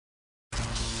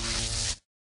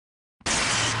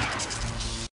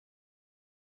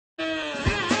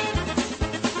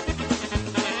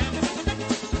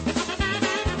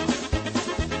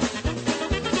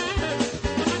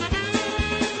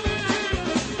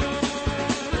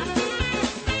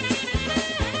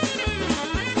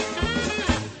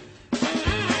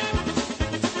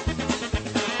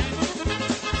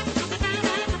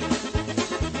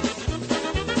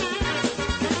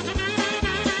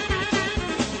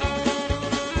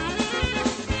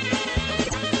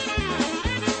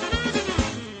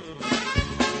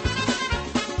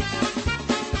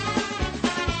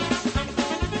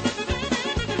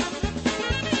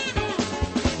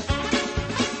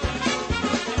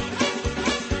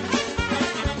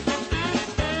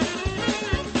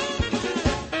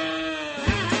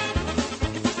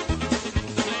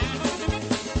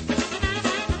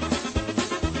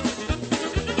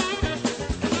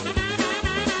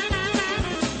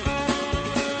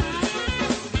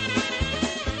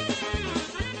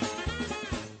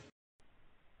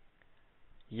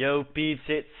Yo peeps,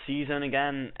 it's cZone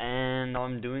again, and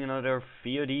I'm doing another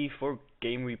VOD for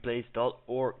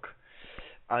GameReplays.org.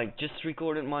 I just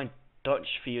recorded my Dutch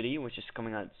VOD, which is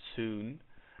coming out soon,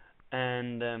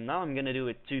 and now I'm gonna do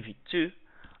a 2v2.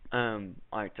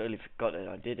 I totally forgot that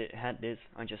I had this.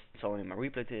 I just saw it in my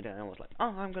replay today, and I was like,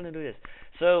 oh, I'm gonna do this.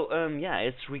 So, yeah,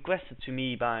 it's requested to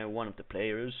me by one of the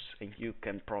players, and you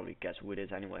can probably guess who it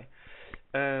is anyway.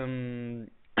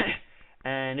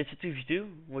 And it's a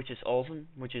 2v2, which is awesome,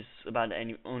 which is about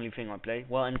the only thing I play.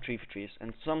 Well, and 3v3s,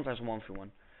 and sometimes 1v1.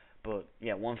 But,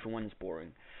 yeah, 1v1 is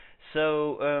boring.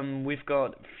 So, we've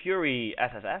got Fury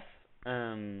FFF,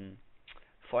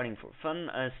 fighting for fun,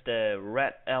 as the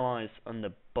red allies on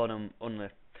the bottom,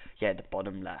 the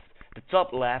bottom left. The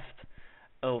top left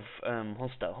of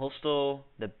Hostile,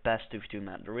 the best 2v2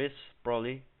 map there is,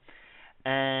 probably.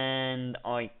 And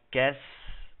I guess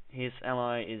his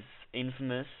ally is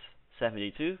Infamous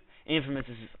 72. Infamous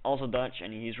is also Dutch,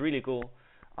 and he's really cool.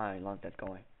 I like that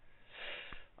guy.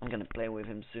 I'm gonna play with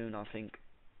him soon, I think.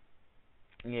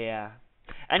 Yeah.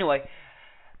 Anyway,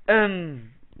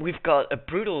 we've got a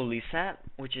brutal.lisette,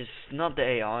 which is not the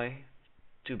AI.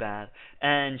 Too bad.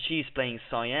 And she's playing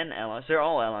cyan allies. They're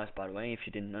all allies, by the way, if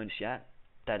you didn't notice yet.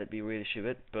 That'd be really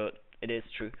stupid, but it is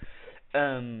true.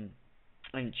 And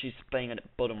she's playing at the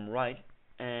bottom right.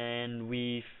 And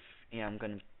I'm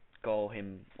gonna call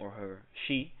him or her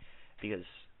she, because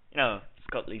it's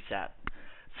got lisette.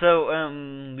 So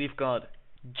we've got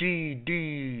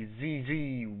G.dzz-y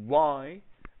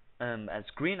as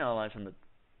green allies on the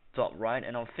top right,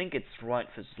 and I think it's right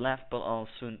versus left, but I'll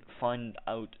soon find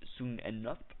out soon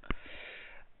enough.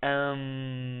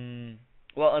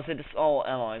 Well, as it is all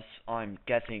allies, I'm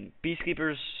getting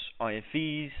peacekeepers,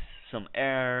 IFVs, some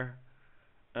air.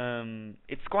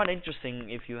 It's quite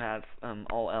interesting if you have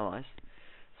all allies.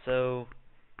 So,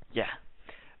 yeah.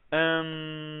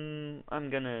 I'm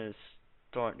gonna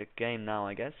start the game now,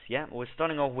 I guess. Yeah, we're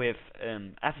starting off with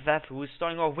FFF, who is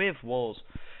starting off with walls,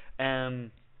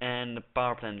 and the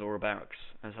power plant or barracks,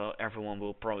 and so everyone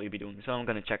will probably be doing. So I'm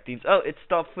gonna check teams. Oh, it's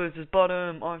top versus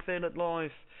bottom. I failed it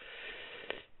live.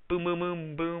 Boom, boom,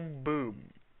 boom, boom,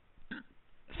 boom.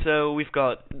 So we've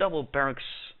got double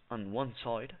barracks on one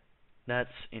side. That's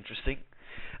interesting.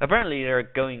 Apparently they're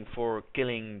going for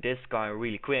killing this guy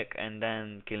really quick and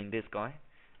then killing this guy,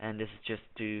 and this is just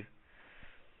to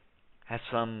have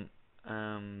some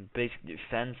basic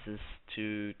defenses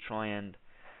to try and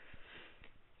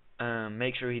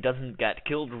make sure he doesn't get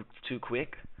killed too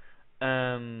quick.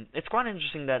 It's quite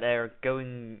interesting that they're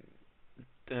going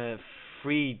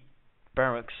free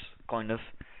barracks kind of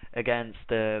against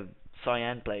the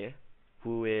cyan player,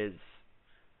 who is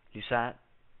lisette,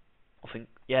 I think.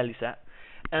 Yeah, lisette.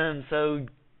 So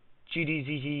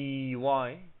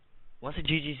G.dzz-y, what's it?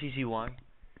 G.dzz-y?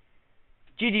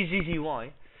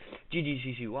 G.dzz-y,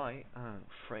 G.dzz-y.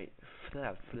 Afraid.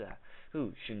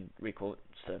 Who shouldn't record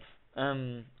stuff?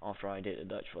 After I did a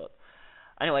Dutch word.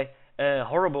 Anyway,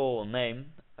 horrible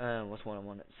name. Was what I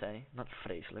wanted to say. Not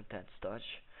vreselijk, that's Dutch.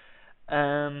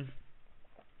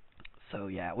 So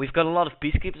yeah, we've got a lot of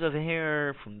peacekeepers over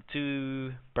here from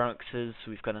 2 barracks.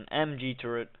 We've got an MG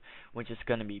turret, which is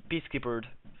gonna be peacekeepered,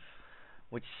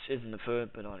 which isn't the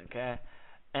third, but I don't care.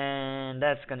 And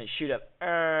that's gonna shoot up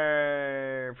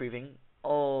everything,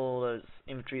 all those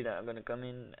infantry that are gonna come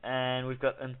in. And we've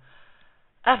got an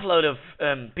F-load of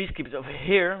peacekeepers over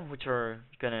here, which are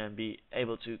gonna be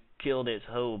able to kill this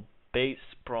whole base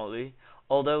probably.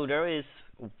 Although there is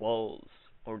walls,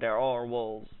 or there are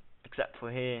walls, except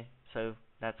for here. So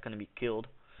that's gonna be killed.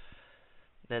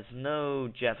 There's no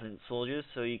javelin soldiers,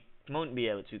 so you won't be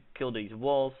able to kill these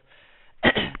walls.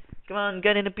 Come on,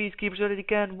 get in the peacekeeper so that you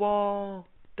can wall.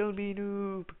 Don't be a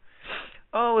noob.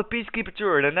 Oh, a peacekeeper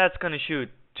turret, and that's gonna shoot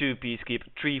 4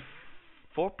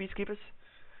 peacekeepers.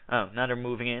 Oh, now they're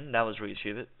moving in. That was really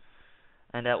stupid.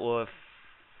 And that was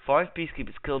 5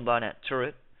 peacekeepers killed by that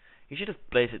turret. You should have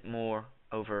placed it more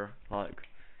over, like,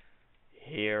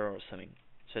 here or something,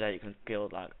 so that you can kill,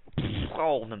 like,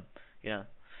 all of them,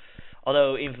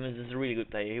 Although Infamous is a really good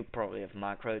player, he'll probably have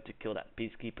macro to kill that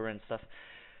peacekeeper and stuff.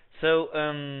 So,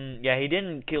 yeah, he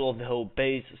didn't kill off the whole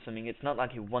base or something. It's not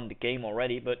like he won the game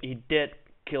already, but he did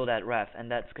kill that ref, and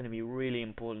that's gonna be really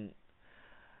important.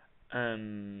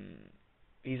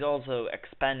 He's also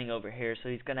expanding over here, so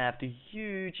he's gonna have the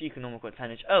huge economical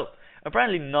advantage. Oh,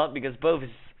 apparently not, because both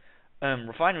his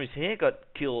refineries here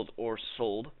got killed or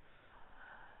sold.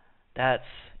 That's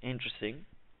interesting.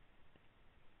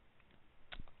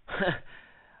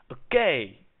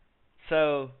 Okay,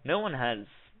 so no one has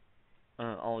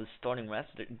all his starting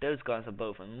refs. Those guys are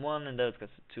both on 1, and those guys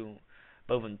are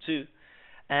both on 2.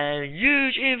 And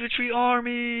huge infantry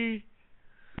army.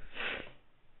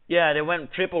 Yeah, they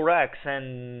went triple Rex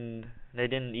and they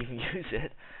didn't even use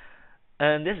it.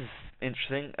 And this is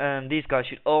interesting. These guys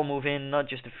should all move in, not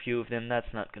just a few of them.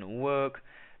 That's not gonna work.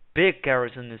 Big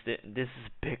Garrison is this is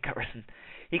big Garrison.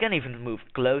 He can't even move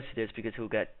close to this because he'll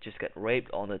just get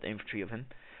raped, all that infantry of him.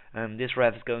 This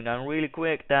rev is going down really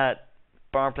quick. That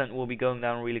power plant will be going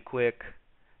down really quick.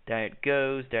 There it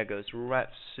goes. There goes rev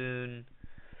soon.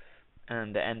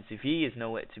 And the NCV is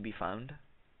nowhere to be found.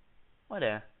 Why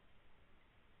there?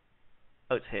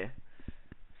 Oh, it's here.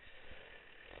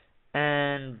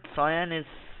 And Cyan is,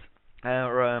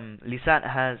 Lisette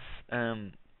has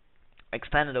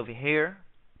expanded over here,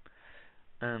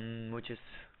 which is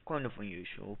kind of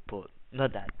unusual, but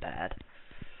not that bad.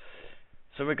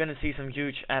 So we're gonna see some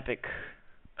huge epic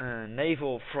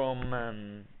naval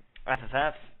from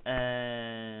FFF,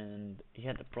 and he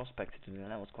had the prospect to do that.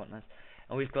 That was quite nice.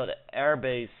 And we've got an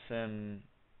airbase.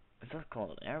 Is that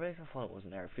called an airbase? I thought it was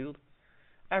an airfield.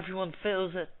 Everyone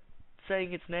fails at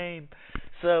saying its name.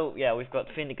 So yeah, we've got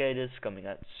Vindicators coming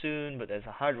out soon, but there's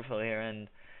a hydrofoil here, and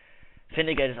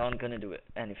Vindicators aren't gonna do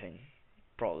anything,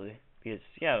 probably, because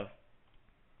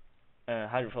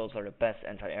hydrofoils are the best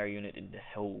anti-air unit in the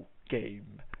whole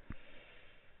game.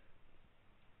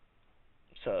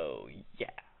 So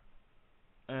yeah,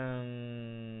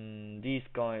 these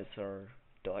guys are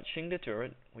dodging the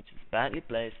turret, which is badly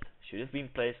placed. Should have been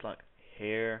placed like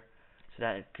here, so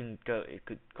that it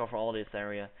could cover all this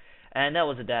area. And that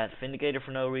was a dead Vindicator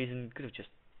for no reason. Could have just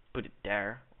put it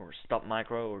there, or stop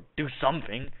micro, or do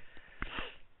something.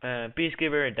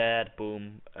 Peacekeeper dead,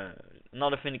 boom.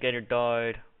 Another Vindicator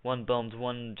died. One bombed,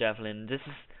 one javelin.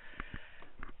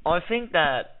 I think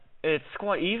that it's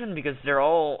quite even because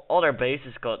all their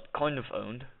bases got kind of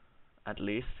owned, at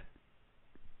least.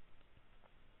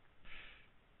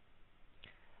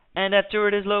 And that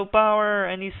turret is low power,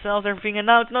 and he sells everything, and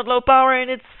now it's not low power, and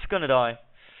it's gonna die.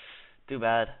 Too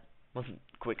bad. Wasn't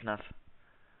quick enough.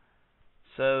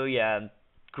 So yeah,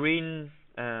 green,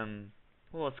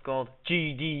 what's it called?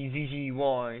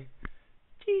 G.dzz-y.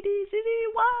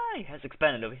 G.dzz-y has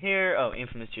expanded over here. Oh,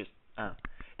 Infamous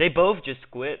they both just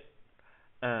quit.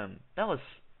 That was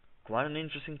quite an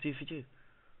interesting TVG.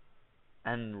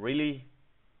 And really,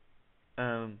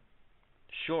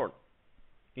 short.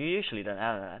 You usually don't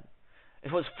have that.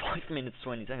 It was 5 minutes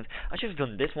 20 seconds. I should have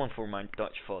done this one for my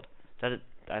Dutch VOD.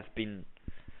 I've been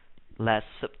less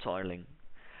subtitling.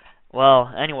 Well,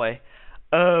 anyway,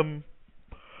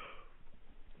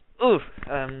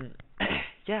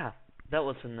 yeah, that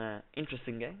was an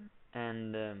interesting game,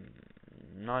 and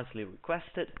nicely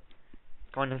requested,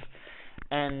 kind of.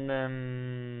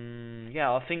 And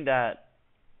yeah, I think that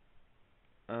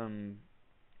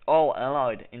all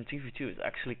allied in TV2 is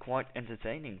actually quite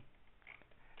entertaining,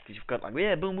 because you've got like,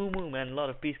 yeah, boom boom boom, and a lot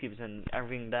of peacekeepers and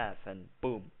everything death, and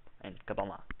boom, and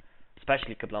kablama.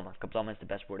 Especially kablama. Kablama is the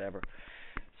best word ever.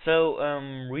 So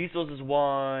resources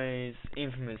wise,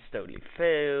 Infamous totally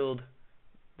failed,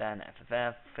 then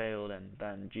FFF failed, and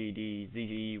then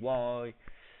G.dzz-y.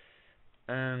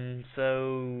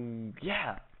 So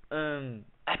yeah,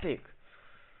 epic.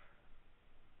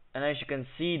 And as you can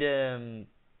see, the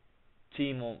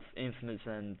team of Infamous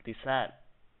and lisette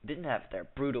didn't have their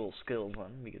brutal skills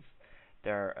on, because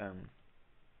their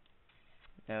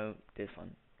no, this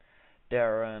one,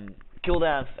 their kill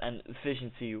death and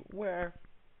efficiency were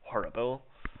horrible.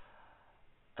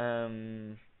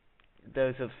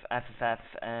 Those of FFF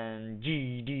and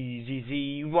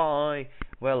G.dzz-y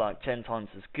were like 10 times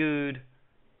as good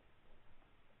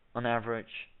on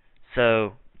average.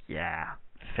 So yeah,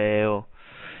 fail.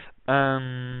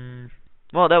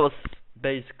 Well, that was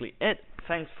basically it.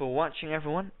 Thanks for watching,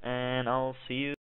 everyone, and I'll see you